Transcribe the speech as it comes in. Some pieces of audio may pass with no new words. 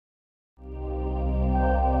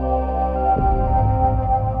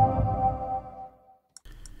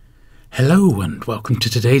Hello and welcome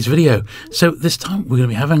to today's video. So this time we're going to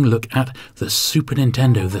be having a look at the Super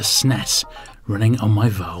Nintendo, the SNES, running on my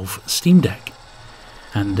Valve Steam Deck.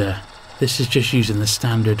 And this is just using the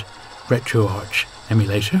standard Retroarch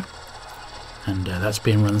emulator. And that's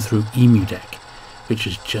being run through EmuDeck, which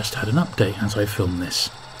has just had an update as I film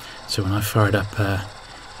this. So when I fired up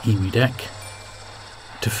EmuDeck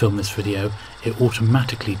to film this video, it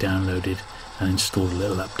automatically downloaded and installed a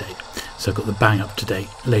little update. So I've got the bang up to date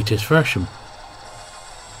latest version.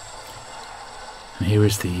 And here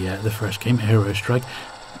is the first game, Aero Strike.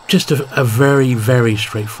 Just a very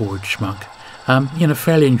straightforward schmuck. You know,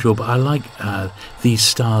 fairly enjoyable. I like these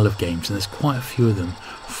style of games, and there's quite a few of them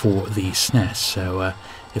for the SNES. So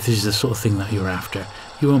if this is the sort of thing that you're after,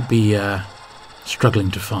 you won't be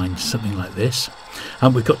struggling to find something like this.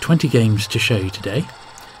 We've got 20 games to show you today,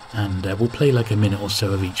 and we'll play like a minute or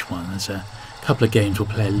so of each one. There's a couple of games we'll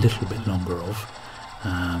play a little bit longer of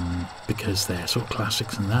because they're sort of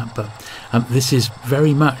classics and that, but this is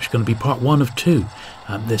very much going to be part one of two.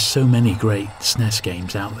 There's so many great SNES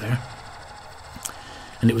games out there,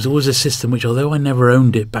 and it was always a system which, although I never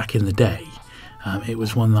owned it back in the day, it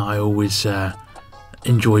was one that I always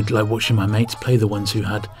enjoyed, like watching my mates play, the ones who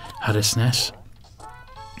had a SNES.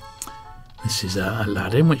 This is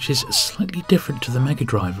Aladdin, which is slightly different to the Mega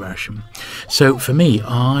Drive version. So for me,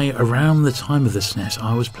 around the time of the SNES,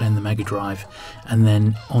 I was playing the Mega Drive and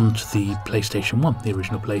then onto the PlayStation 1, the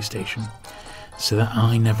original PlayStation. So that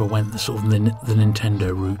I never went the sort of the Nintendo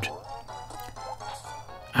route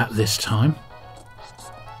at this time.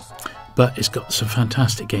 But it's got some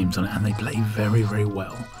fantastic games on it, and they play very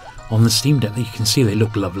well. On the Steam Deck, you can see they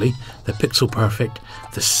look lovely. They're pixel perfect.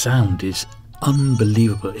 The sound is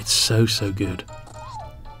unbelievable. It's so good.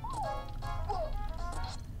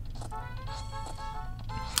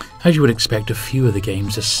 As you would expect, a few of the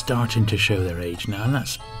games are starting to show their age now, and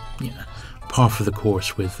that's, you know, par for the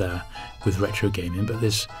course with retro gaming. But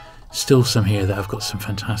there's still some here that have got some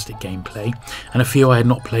fantastic gameplay, and a few I had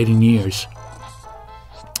not played in years.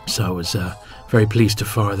 So I was very pleased to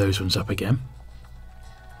fire those ones up again.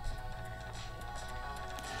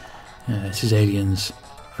 This is Aliens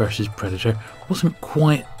versus Predator. Wasn't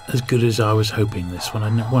quite as good as I was hoping. This one, I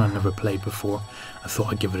never played before. I thought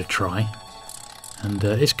I'd give it a try, and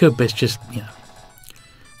it's good, but it's just, you know,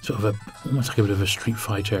 sort of almost like a bit of a Street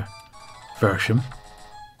Fighter version,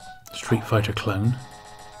 Street Fighter clone.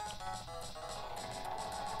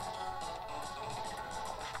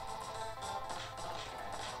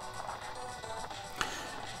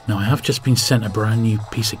 Now I have just been sent a brand new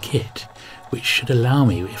piece of kit, which should allow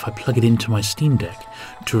me, if I plug it into my Steam Deck,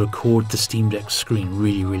 to record the Steam Deck screen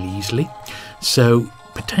really easily. So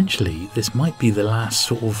potentially this might be the last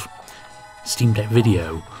sort of Steam Deck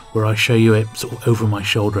video where I show you it sort of over my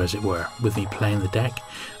shoulder, as it were, with me playing the deck,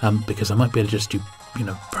 because I might be able to just do, you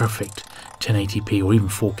know, perfect 1080p or even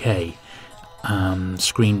 4K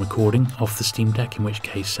screen recording off the Steam Deck, in which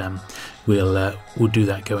case we'll do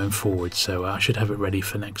that going forward. So I should have it ready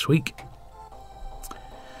for next week.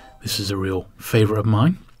 This is a real favourite of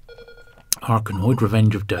mine, Arkanoid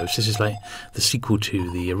Revenge of Doh. This is like the sequel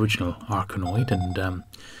to the original Arkanoid, and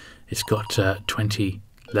it's got 20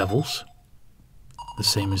 levels, the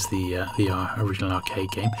same as the original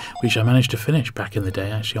arcade game, which I managed to finish back in the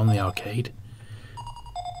day, actually, on the arcade.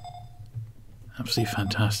 Absolutely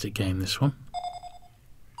fantastic game, this one.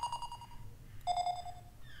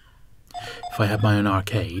 If I had my own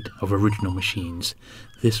arcade of original machines,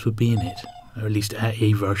 this would be in it, or at least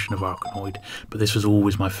a version of Arkanoid, but this was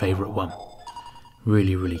always my favourite one.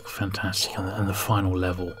 Really fantastic, and the final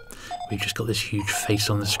level, we've just got this huge face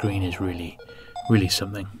on the screen, is really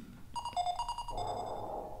something.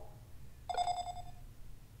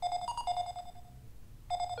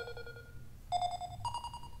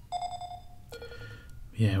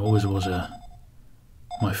 Yeah, always was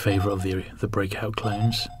my favourite of the Breakout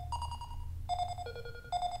clones.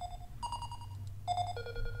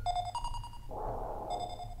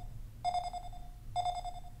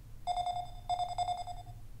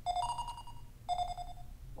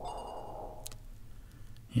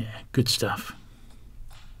 Yeah, good stuff.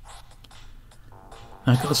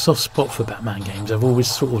 Now, I've got a soft spot for Batman games. I've always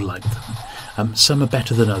sort of liked them. Some are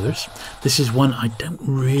better than others. This is one I don't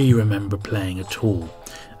really remember playing at all.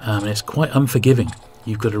 And it's quite unforgiving.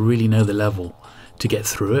 You've got to really know the level to get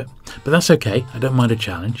through it. But that's okay. I don't mind a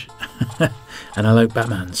challenge. And I like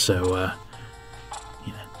Batman, so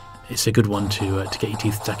you know, it's a good one to get your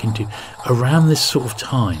teeth stuck into. Around this sort of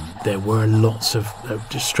time, there were lots of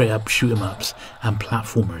just straight up shoot 'em ups and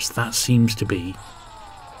platformers. That seems to be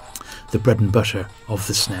the bread and butter of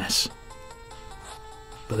the SNES.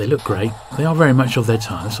 but they look great. They are very much of their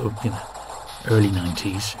time, sort of, you know, early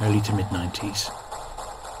 90s, early to mid 90s.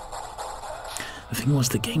 The thing was,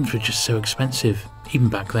 the games were just so expensive, even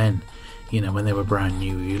back then. You know, when they were brand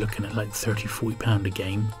new, you're looking at like £30–40 a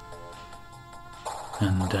game.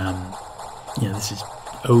 And, you know, this is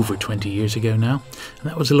over 20 years ago now. And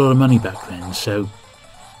that was a lot of money back then. So,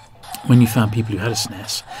 when you found people who had a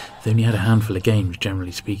SNES, they only had a handful of games,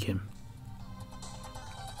 generally speaking.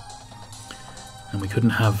 And we couldn't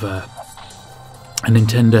have a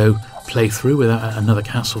Nintendo playthrough without another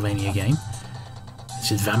Castlevania game.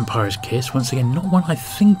 This is Vampire's Kiss. Once again, not one I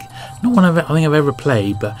think I've ever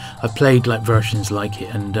played, but I've played like versions like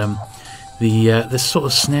it, and the sort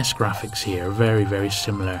of SNES graphics here are very, very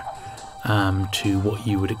similar to what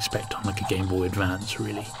you would expect on like a Game Boy Advance,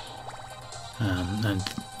 really. And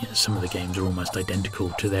you know, some of the games are almost identical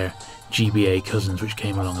to their GBA cousins, which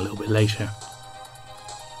came along a little bit later.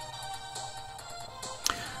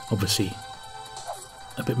 Obviously,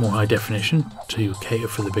 a bit more high definition to cater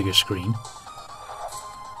for the bigger screen.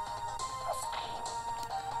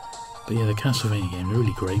 But yeah, the Castlevania games are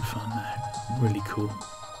really great fun now. Really cool.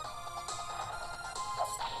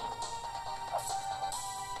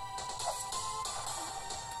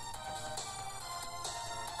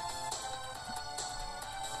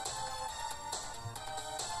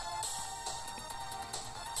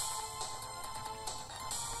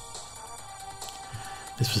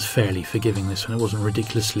 This was fairly forgiving, this one. It wasn't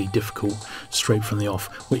ridiculously difficult straight from the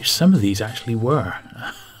off, which some of these actually were.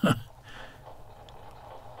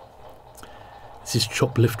 This is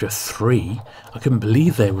Choplifter III. I couldn't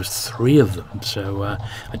believe there was 3 of them, so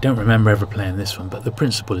I don't remember ever playing this one, but the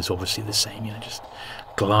principle is obviously the same. You know, just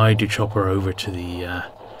glide your chopper over to the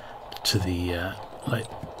like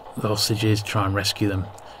the hostages, try and rescue them,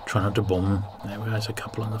 try not to bomb them. There's a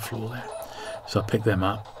couple on the floor there, so I pick them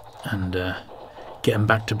up and get them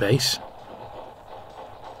back to base.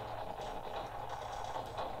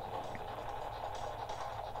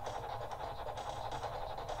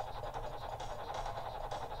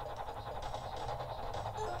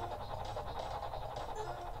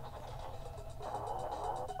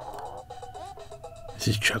 This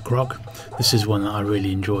is Chuck Rock. This is one that I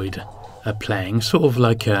really enjoyed playing. Sort of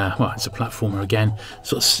like, well, it's a platformer again,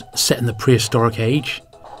 sort of set in the prehistoric age.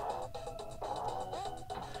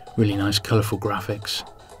 Really nice, colourful graphics,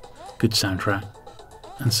 good soundtrack,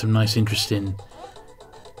 and some nice, interesting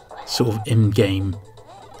sort of in-game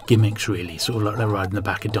gimmicks, really. Sort of like they're riding the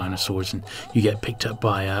back of dinosaurs, and you get picked up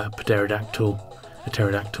by a pterodactyl,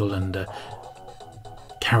 and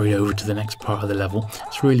carried over to the next part of the level.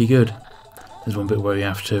 It's really good. There's one bit where you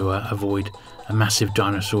have to avoid a massive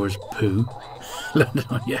dinosaur's poo landing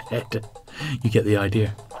on your head. You get the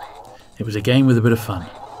idea. It was a game with a bit of fun.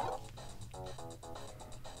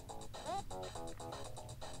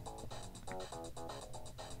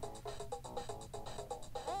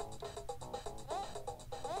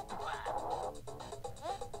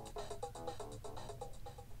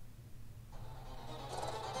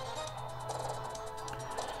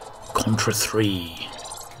 Contra 3.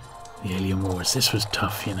 The Alien Wars. This was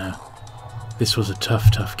tough, you know. This was a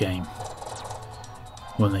tough game.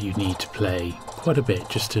 One that you need to play quite a bit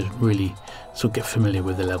just to really sort of get familiar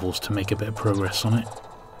with the levels to make a bit of progress on it.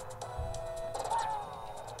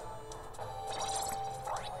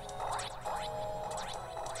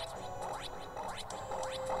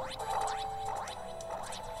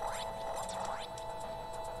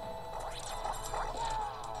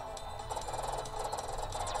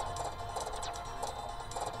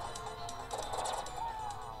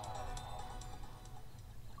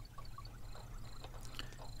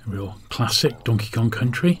 Real classic Donkey Kong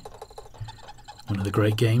Country, one of the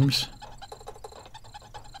great games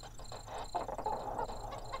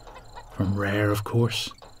from Rare, of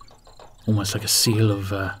course. Almost like a seal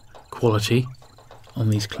of quality on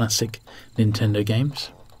these classic Nintendo games.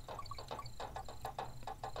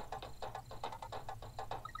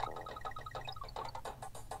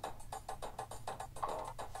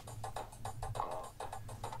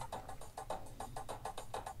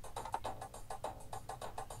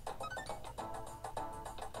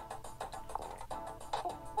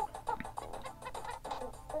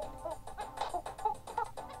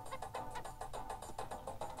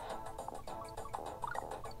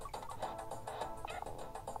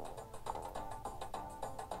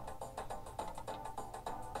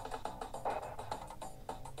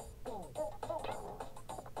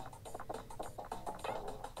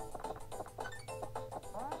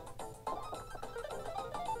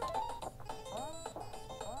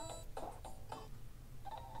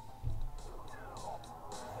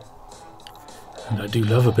 And I do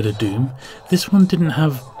love a bit of Doom. This one didn't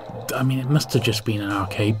have... I mean, it must have just been an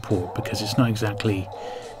arcade port, because it's not exactly,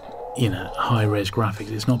 you know, high-res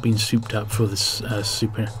graphics. It's not been souped up for this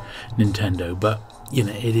Super Nintendo, but, you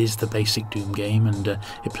know, it is the basic Doom game, and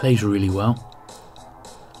it plays really well.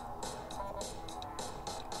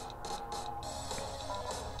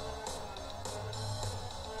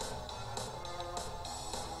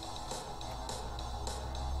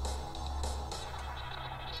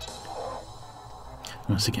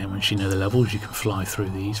 Once again, once you know the levels, you can fly through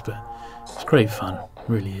these, but it's great fun, it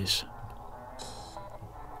really is.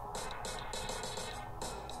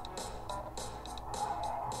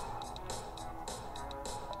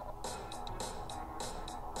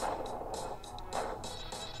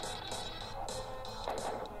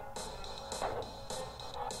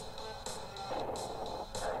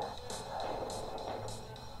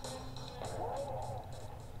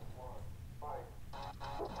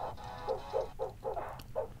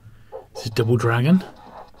 Double Dragon,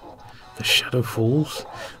 the Shadow Falls.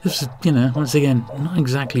 This is, you know, once again, not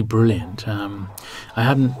exactly brilliant. I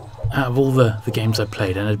hadn't, out of all the games I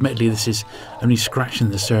played, and admittedly this is only scratching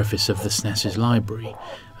the surface of the SNES's library,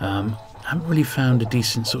 I haven't really found a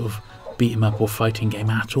decent sort of beat 'em up or fighting game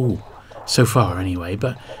at all, so far anyway,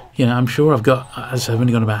 but, you know, I'm sure I've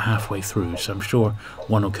only gone about halfway through, so I'm sure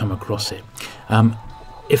one will come across it.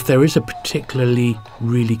 If there is a particularly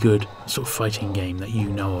really good sort of fighting game that you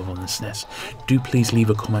know of on the SNES, do please leave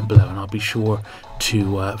a comment below, and I'll be sure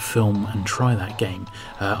to film and try that game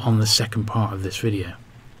on the second part of this video.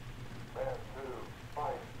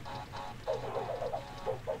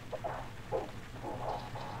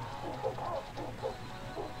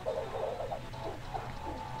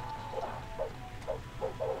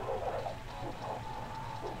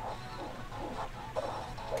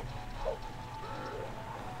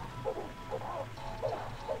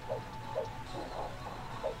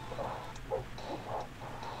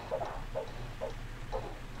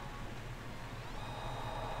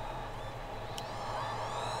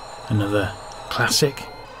 Another classic,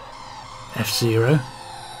 F-Zero.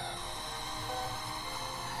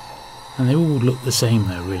 And they all look the same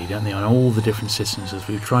though, really, don't they, on all the different systems, as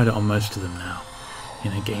we've tried it on most of them now.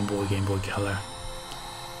 You know, Game Boy, Game Boy Color,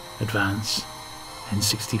 Advance,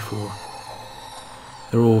 N64.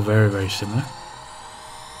 They're all very, very similar.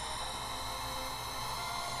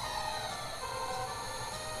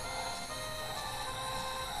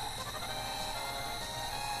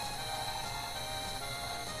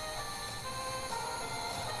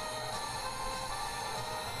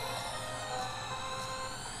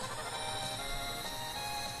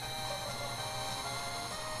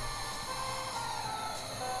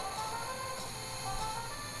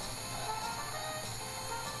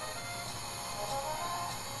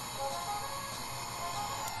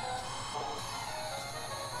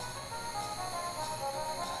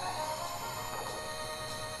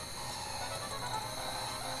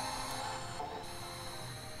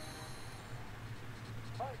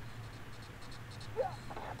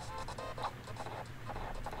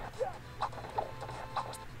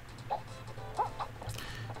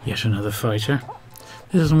 Yet another fighter.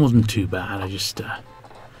 This one wasn't too bad, I just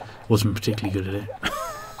wasn't particularly good at it.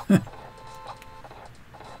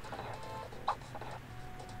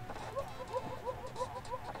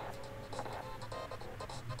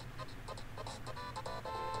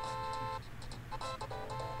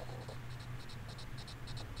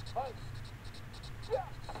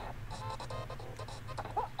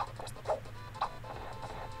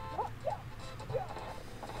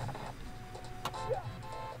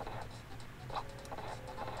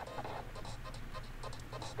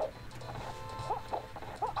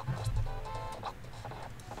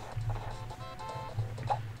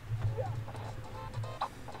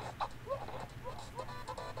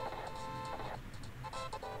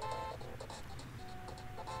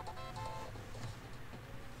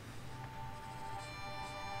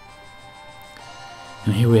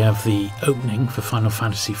 And here we have the opening for Final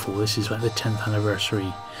Fantasy IV. This is like the 10th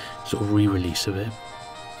anniversary sort of re-release of it.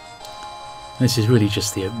 And this is really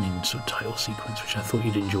just the opening sort of title sequence, which I thought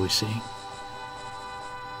you'd enjoy seeing.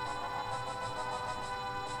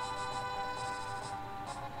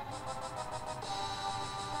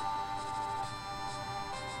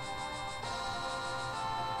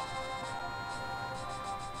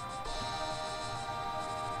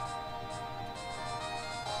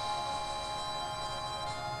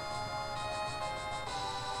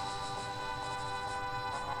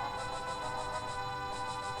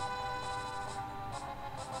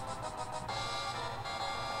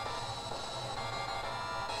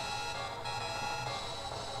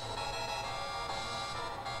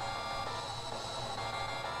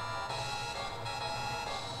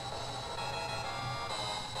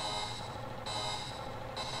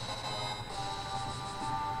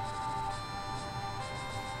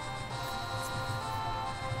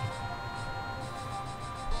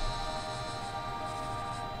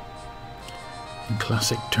 in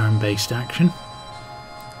classic turn-based action.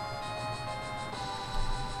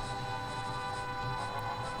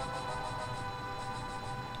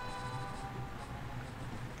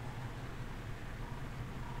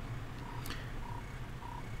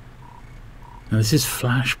 Now this is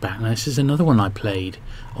Flashback. Now this is another one I played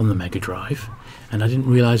on the Mega Drive, and I didn't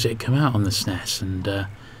realise it had come out on the SNES, and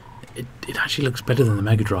it actually looks better than the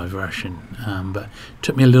Mega Drive version, but it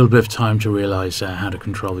took me a little bit of time to realise how to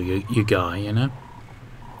control your guy, you know.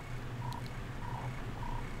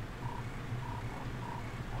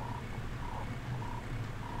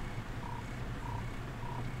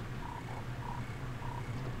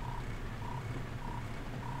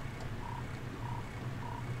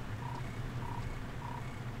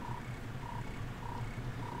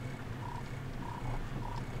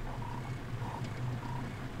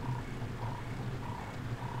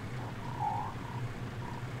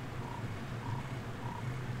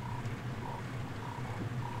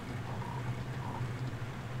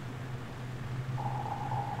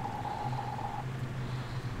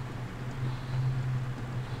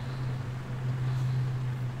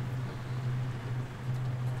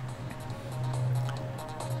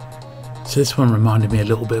 So this one reminded me a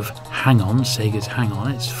little bit of Hang On, Sega's Hang On.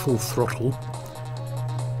 It's full throttle.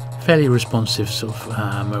 Fairly responsive sort of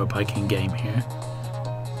motorbiking game here.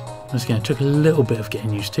 Once again, it took a little bit of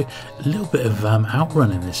getting used to. A little bit of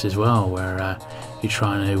outrun in this as well, where you're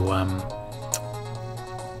trying to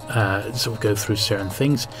sort of go through certain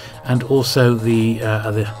things. And also the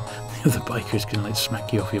other bikers can like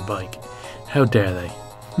smack you off your bike. How dare they?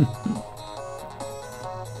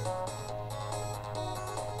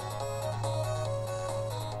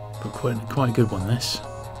 But quite a good one, this.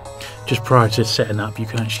 Just prior to setting up, you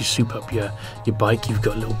can actually soup up your bike. You've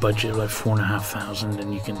got a little budget of like 4,500,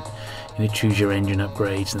 and you can choose your engine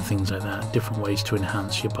upgrades and things like that. Different ways to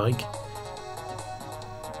enhance your bike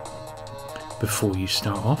before you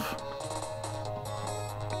start off.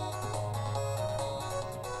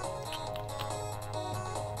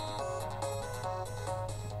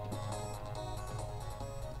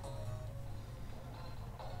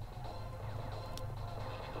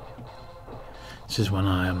 This is one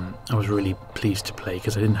I was really pleased to play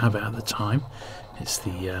because I didn't have it at the time. It's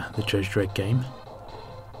the Judge Dredd game.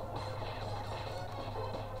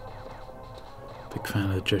 Big fan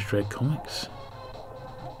of the Judge Dredd comics.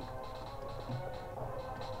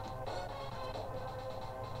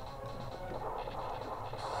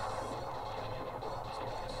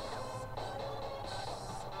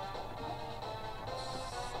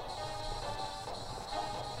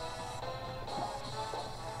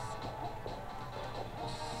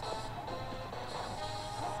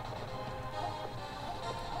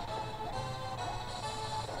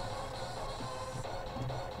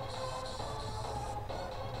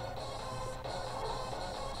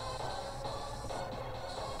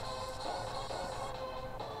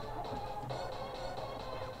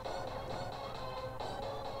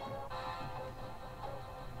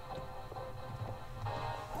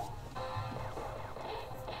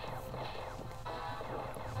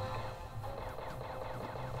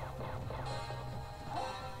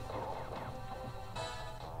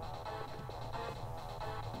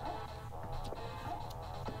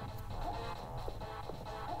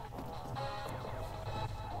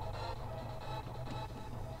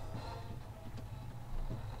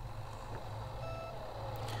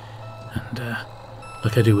 And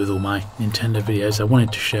like I do with all my Nintendo videos, I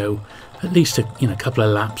wanted to show at least a couple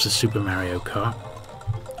of laps of Super Mario Kart.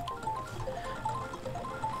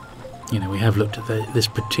 We have looked at this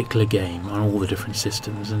particular game on all the different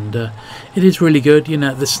systems, and it is really good. The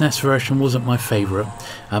SNES version wasn't my favourite.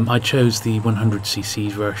 I chose the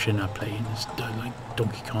 100cc version. I played as like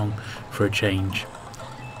Donkey Kong for a change.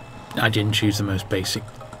 I didn't choose the most basic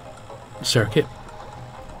circuit.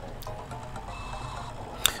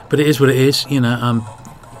 But it is what it is,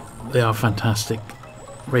 they are fantastic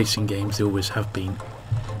racing games, they always have been,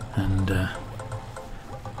 and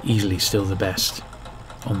easily still the best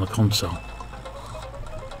on the console.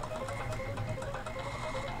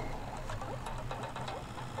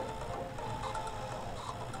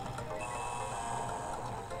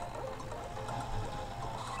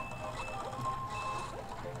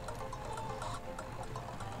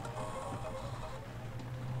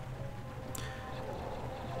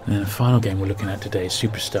 And the final game we're looking at today is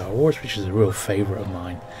Super Star Wars, which is a real favourite of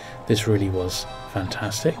mine. This really was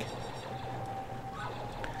fantastic.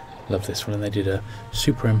 Love this one, and they did a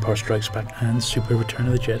Super Empire Strikes Back and Super Return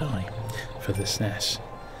of the Jedi for the SNES.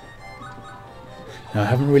 Now I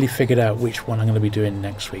haven't really figured out which one I'm going to be doing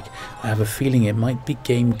next week. I have a feeling it might be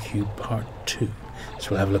Gamecube Part 2. So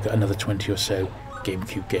we'll have a look at another 20 or so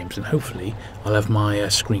GameCube games, and hopefully I'll have my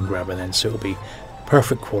screen grabber then, so it'll be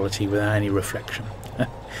perfect quality without any reflection.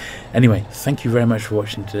 Anyway, thank you very much for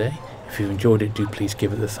watching today. If you've enjoyed it, do please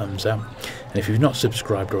give it the thumbs up, and if you've not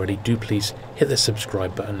subscribed already, do please hit the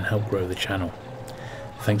subscribe button and help grow the channel.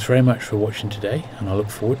 Thanks very much for watching today, and I look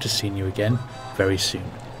forward to seeing you again very soon.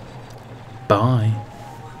 Bye.